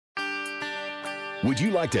Would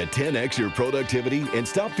you like to 10x your productivity and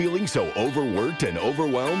stop feeling so overworked and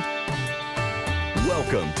overwhelmed?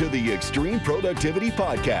 Welcome to the Extreme Productivity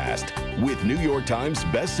Podcast with New York Times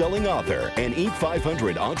best-selling author and Inc.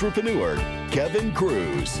 500 entrepreneur, Kevin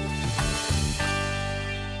Kruse.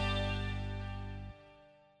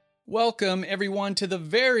 Welcome, everyone, to the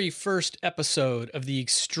very first episode of the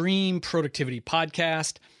Extreme Productivity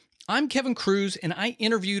Podcast. I'm Kevin Kruse, and I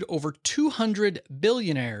interviewed over 200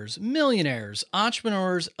 billionaires, millionaires,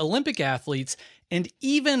 entrepreneurs, Olympic athletes, and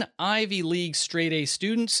even Ivy League straight-A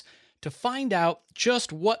students to find out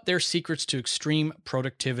just what their secrets to extreme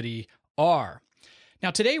productivity are.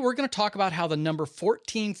 Now, today we're going to talk about how the number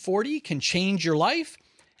 1440 can change your life,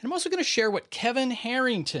 and I'm also going to share what Kevin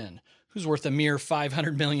Harrington, who's worth a mere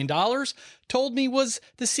 $500 million, told me was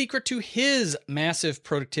the secret to his massive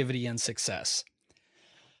productivity and success.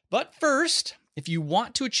 But first, if you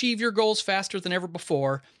want to achieve your goals faster than ever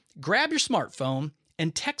before, grab your smartphone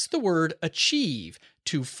and text the word ACHIEVE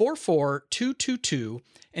to 44222,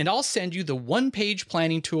 and I'll send you the one-page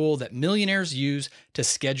planning tool that millionaires use to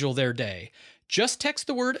schedule their day. Just text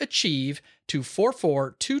the word ACHIEVE to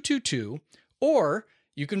 44222, or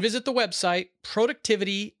you can visit the website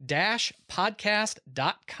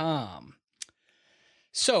productivity-podcast.com.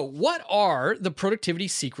 So, what are the productivity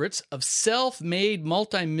secrets of self-made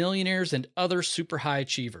multimillionaires and other super high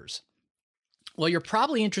achievers? Well, you're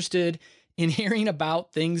probably interested in hearing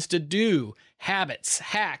about things to do, habits,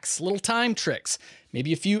 hacks, little time tricks,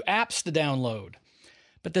 maybe a few apps to download.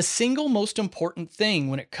 But the single most important thing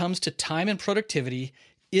when it comes to time and productivity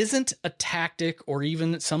isn't a tactic or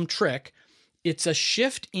even some trick. It's a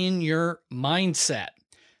shift in your mindset.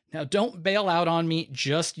 Now, don't bail out on me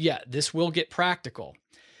just yet. This will get practical.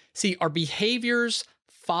 See, our behaviors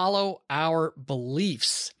follow our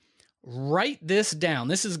beliefs. Write this down.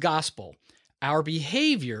 This is gospel. Our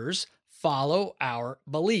behaviors follow our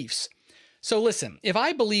beliefs. So listen, if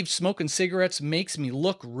I believe smoking cigarettes makes me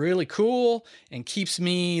look really cool and keeps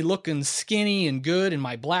me looking skinny and good in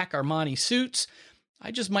my black Armani suits,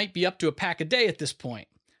 I just might be up to a pack a day at this point.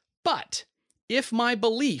 But if I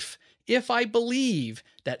believe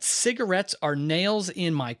that cigarettes are nails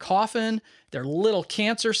in my coffin, they're little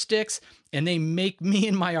cancer sticks, and they make me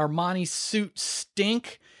and my Armani suit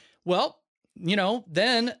stink, well,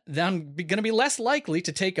 then I'm going to be less likely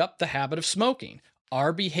to take up the habit of smoking.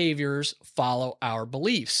 Our behaviors follow our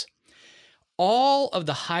beliefs. All of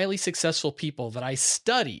the highly successful people that I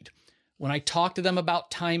studied, when I talked to them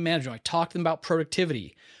about time management, I talked to them about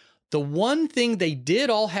productivity, the one thing they did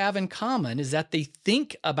all have in common is that they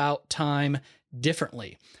think about time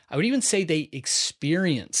differently. I would even say they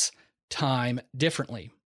experience time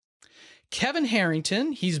differently. Kevin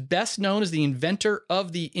Harrington, he's best known as the inventor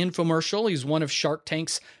of the infomercial. He's one of Shark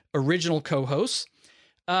Tank's original co-hosts.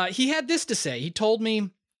 He had this to say. He told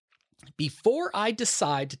me, before I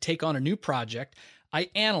decide to take on a new project, I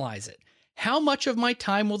analyze it. How much of my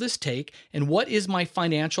time will this take, and what is my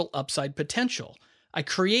financial upside potential? I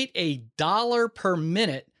create a dollar per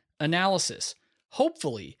minute analysis,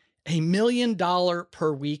 hopefully $1 million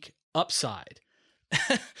per week upside.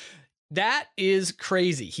 That is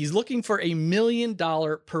crazy. He's looking for $1 million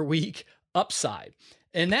per week upside.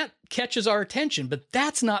 And that catches our attention, but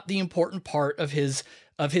that's not the important part of his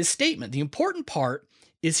statement. The important part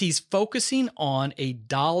is he's focusing on a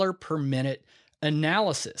dollar per minute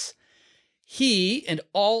analysis. He and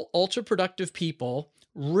all ultra productive people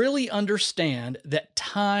really understand that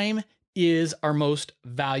time is our most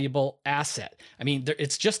valuable asset. I mean,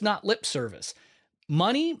 it's just not lip service.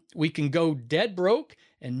 Money, we can go dead broke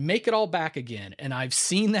and make it all back again. And I've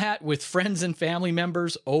seen that with friends and family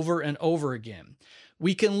members over and over again.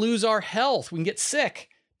 We can lose our health. We can get sick,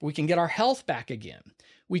 but we can get our health back again.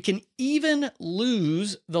 We can even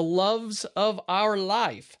lose the loves of our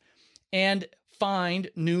life and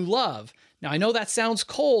find new love. Now, I know that sounds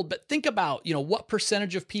cold, but think about, what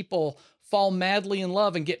percentage of people fall madly in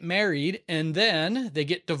love and get married, and then they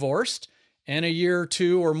get divorced, and a year or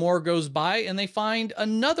two or more goes by, and they find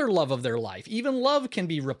another love of their life. Even love can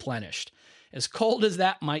be replenished, as cold as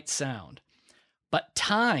that might sound. But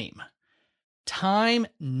time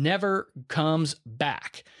never comes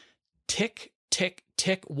back. Tick, tick,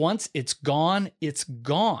 tick. Once it's gone, it's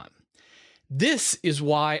gone. This is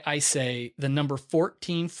why I say the number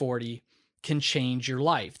 1440 can change your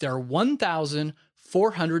life. There are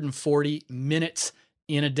 1,440 minutes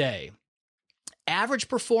in a day. Average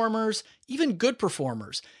performers, even good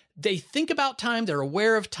performers, they think about time, they're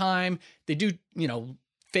aware of time, they do,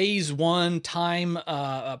 phase one time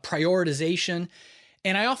prioritization.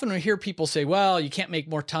 And I often hear people say, well, you can't make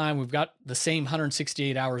more time. We've got the same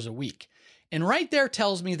 168 hours a week. And right there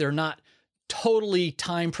tells me they're not totally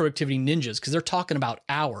time productivity ninjas because they're talking about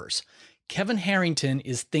hours. Kevin Harrington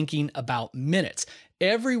is thinking about minutes.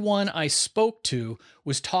 Everyone I spoke to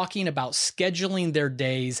was talking about scheduling their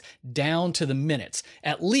days down to the minutes,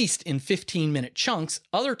 at least in 15-minute chunks,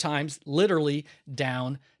 other times literally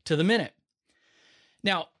down to the minute.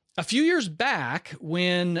 Now, a few years back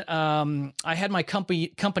when I had my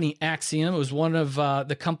company Axiom, it was one of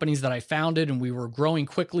the companies that I founded, and we were growing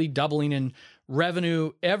quickly, doubling in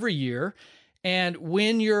revenue every year. And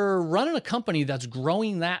when you're running a company that's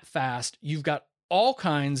growing that fast, you've got all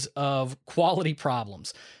kinds of quality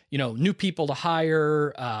problems. New people to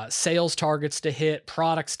hire, sales targets to hit,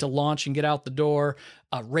 products to launch and get out the door,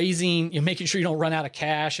 making sure you don't run out of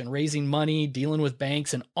cash and raising money, dealing with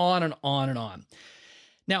banks, and on and on and on.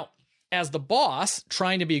 Now, as the boss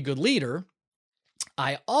trying to be a good leader,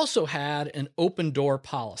 I also had an open door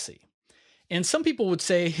policy. And some people would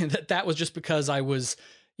say that was just because I was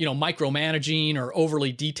micromanaging or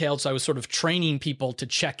overly detailed. So I was sort of training people to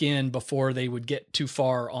check in before they would get too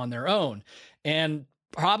far on their own. And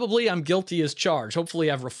probably I'm guilty as charged. Hopefully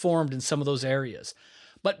I've reformed in some of those areas.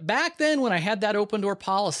 But back then when I had that open door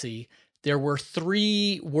policy, there were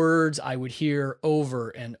 3 words I would hear over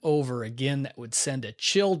and over again that would send a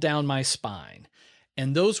chill down my spine.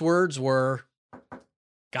 And those words were,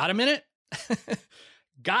 got a minute?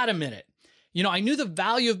 Got a minute. I knew the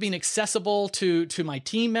value of being accessible to my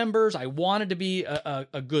team members. I wanted to be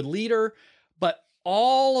a good leader, but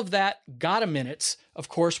all of that got a minutes, of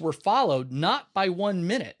course, were followed not by 1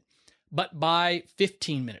 minute, but by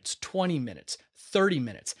 15 minutes, 20 minutes, 30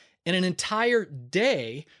 minutes. And an entire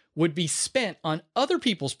day would be spent on other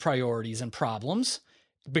people's priorities and problems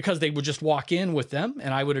because they would just walk in with them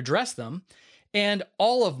and I would address them. And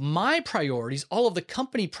all of my priorities, all of the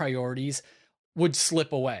company priorities would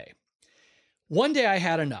slip away. One day I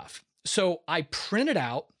had enough. So I printed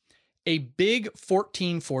out a big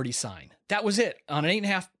 1440 sign. That was it, on an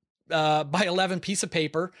 8.5 by 11 piece of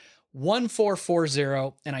paper,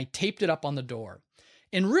 1440, and I taped it up on the door.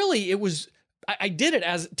 And really I did it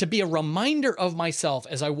as to be a reminder of myself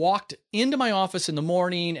as I walked into my office in the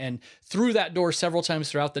morning and through that door several times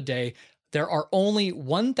throughout the day. There are only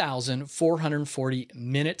 1,440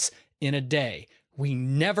 minutes in a day. We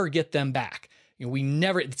never get them back.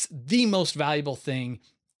 It's the most valuable thing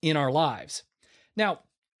in our lives. Now,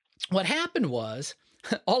 what happened was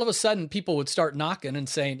all of a sudden people would start knocking and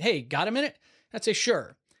saying, hey, got a minute? I'd say,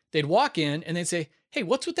 sure. They'd walk in and they'd say, hey,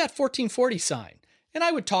 what's with that 1440 sign? And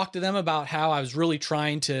I would talk to them about how I was really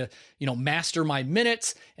trying to, master my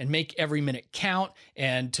minutes and make every minute count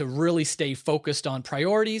and to really stay focused on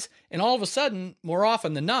priorities. And all of a sudden, more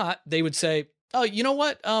often than not, they would say, oh, you know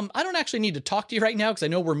what? I don't actually need to talk to you right now because I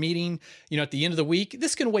know we're meeting, at the end of the week.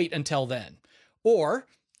 This can wait until then. Or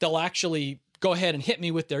they'll actually go ahead and hit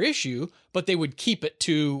me with their issue, but they would keep it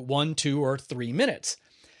to 1, 2, or 3 minutes.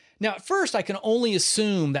 Now, at first, I can only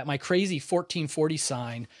assume that my crazy 1440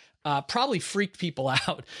 sign probably freaked people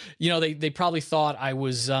out. They probably thought I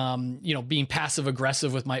was, being passive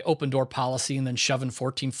aggressive with my open door policy and then shoving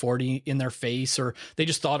 1440 in their face, or they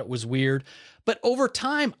just thought it was weird. But over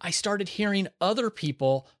time, I started hearing other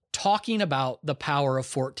people talking about the power of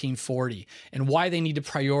 1440 and why they need to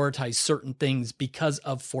prioritize certain things because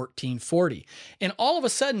of 1440. And all of a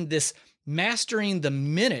sudden, this mastering the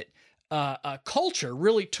minute culture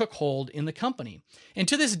really took hold in the company. And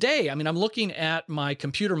to this day, I'm looking at my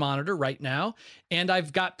computer monitor right now, and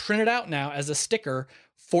I've got printed out now as a sticker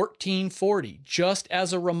 1440, just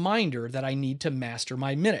as a reminder that I need to master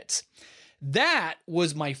my minutes. That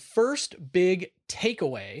was my first big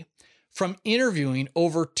takeaway from interviewing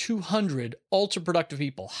over 200 ultra productive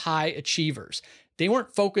people, high achievers. They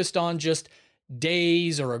weren't focused on just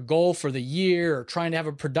days or a goal for the year or trying to have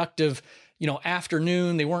a productive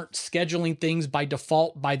afternoon. They weren't scheduling things by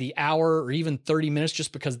default by the hour or even 30 minutes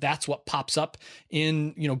just because that's what pops up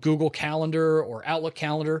in, Google Calendar or Outlook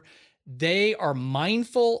Calendar. They are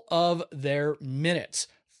mindful of their minutes.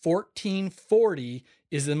 1440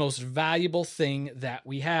 is the most valuable thing that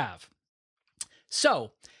we have.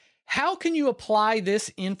 So, how can you apply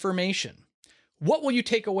this information? What will you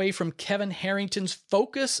take away from Kevin Harrington's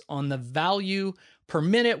focus on the value per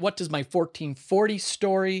minute? What does my 1440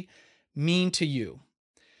 story mean to you?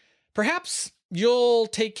 Perhaps you'll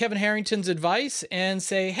take Kevin Harrington's advice and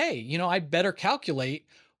say, hey, I better calculate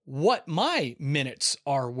what my minutes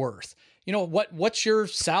are worth. What's your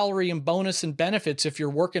salary and bonus and benefits if you're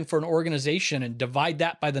working for an organization, and divide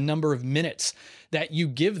that by the number of minutes that you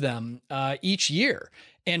give them each year.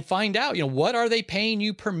 and find out, what are they paying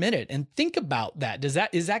you per minute? And think about that. Is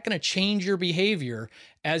that going to change your behavior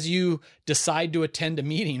as you decide to attend a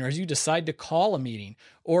meeting, or as you decide to call a meeting,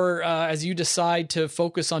 or as you decide to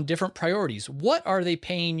focus on different priorities? What are they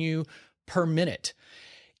paying you per minute?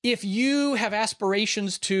 If you have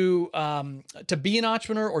aspirations to be an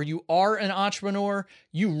entrepreneur, or you are an entrepreneur,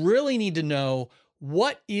 you really need to know,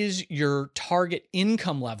 what is your target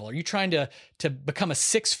income level? Are you trying to become a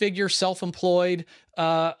six-figure self-employed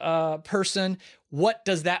person? What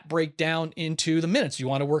does that break down into the minutes? Do you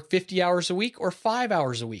want to work 50 hours a week or 5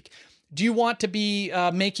 hours a week? Do you want to be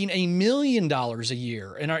making $1 million a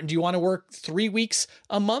year? And do you want to work 3 weeks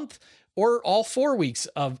a month or all 4 weeks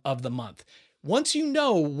of the month? Once you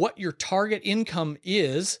know what your target income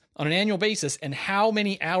is on an annual basis and how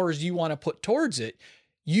many hours you want to put towards it,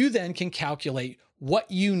 you then can calculate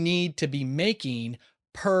what you need to be making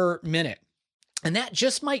per minute. And that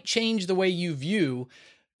just might change the way you view,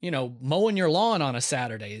 mowing your lawn on a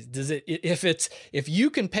Saturday. If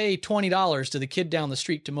you can pay $20 to the kid down the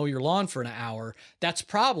street to mow your lawn for an hour, that's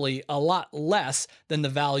probably a lot less than the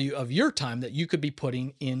value of your time that you could be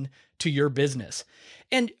putting into your business.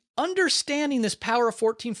 And understanding this power of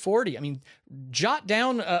 1440, jot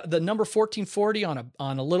down the number 1440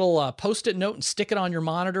 on a little Post-it note and stick it on your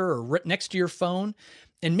monitor or next to your phone.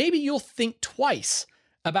 And maybe you'll think twice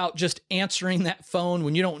about just answering that phone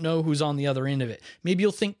when you don't know who's on the other end of it. Maybe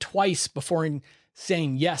you'll think twice before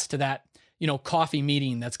saying yes to that, coffee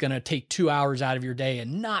meeting that's going to take 2 hours out of your day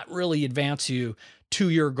and not really advance you to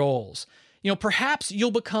your goals. Perhaps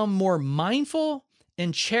you'll become more mindful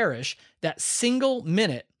and cherish that single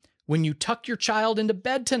minute when you tuck your child into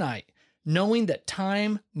bed tonight, knowing that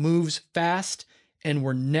time moves fast and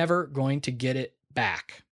we're never going to get it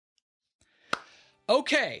back.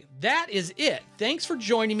 Okay, that is it. Thanks for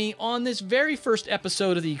joining me on this very first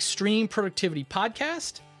episode of the Extreme Productivity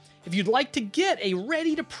Podcast. If you'd like to get a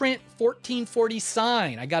ready-to-print 1440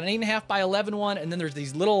 sign, I got an 8.5 by 11 one, and then there's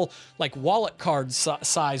these little wallet card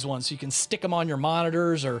size ones, so you can stick them on your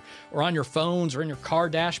monitors or on your phones or in your car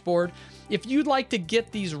dashboard. If you'd like to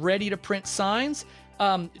get these ready-to-print signs,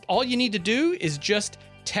 all you need to do is just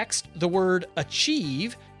text the word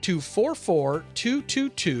ACHIEVE to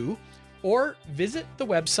 44222, or visit the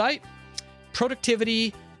website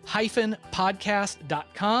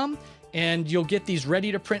productivity-podcast.com. And you'll get these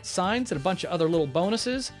ready-to-print signs and a bunch of other little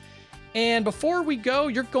bonuses. And before we go,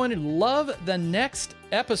 you're going to love the next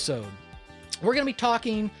episode. We're going to be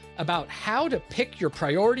talking about how to pick your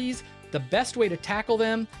priorities, the best way to tackle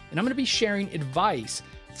them, and I'm going to be sharing advice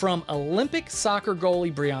from Olympic soccer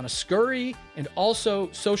goalie Brianna Scurry and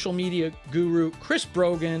also social media guru Chris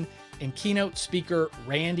Brogan and keynote speaker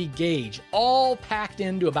Randy Gage, all packed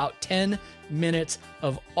into about 10 minutes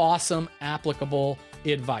of awesome, applicable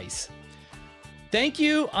advice. Thank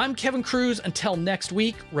you. I'm Kevin Cruz. Until next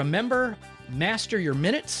week, remember, master your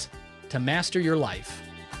minutes to master your life.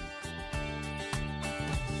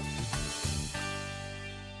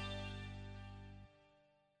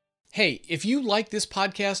 Hey, if you like this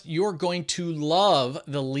podcast, you're going to love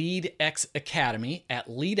the LeadX Academy at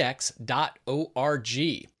leadx.org.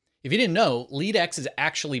 If you didn't know, LeadX is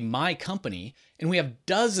actually my company, and we have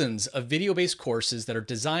dozens of video-based courses that are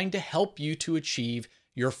designed to help you to achieve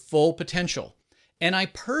your full potential. And I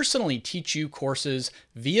personally teach you courses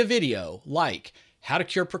via video like how to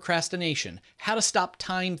cure procrastination, how to stop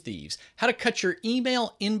time thieves, how to cut your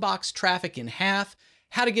email inbox traffic in half,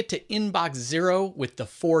 how to get to inbox zero with the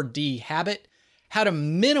 4D habit, how to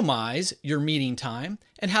minimize your meeting time,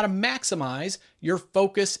 and how to maximize your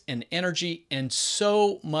focus and energy, and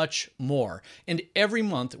so much more. And every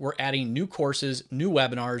month we're adding new courses, new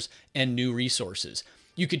webinars, and new resources.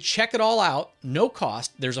 You could check it all out, no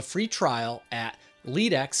cost. There's a free trial at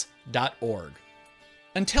leadx.org.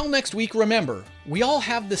 Until next week, remember, we all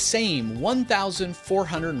have the same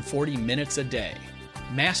 1,440 minutes a day.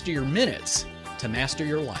 Master your minutes to master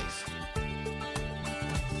your life.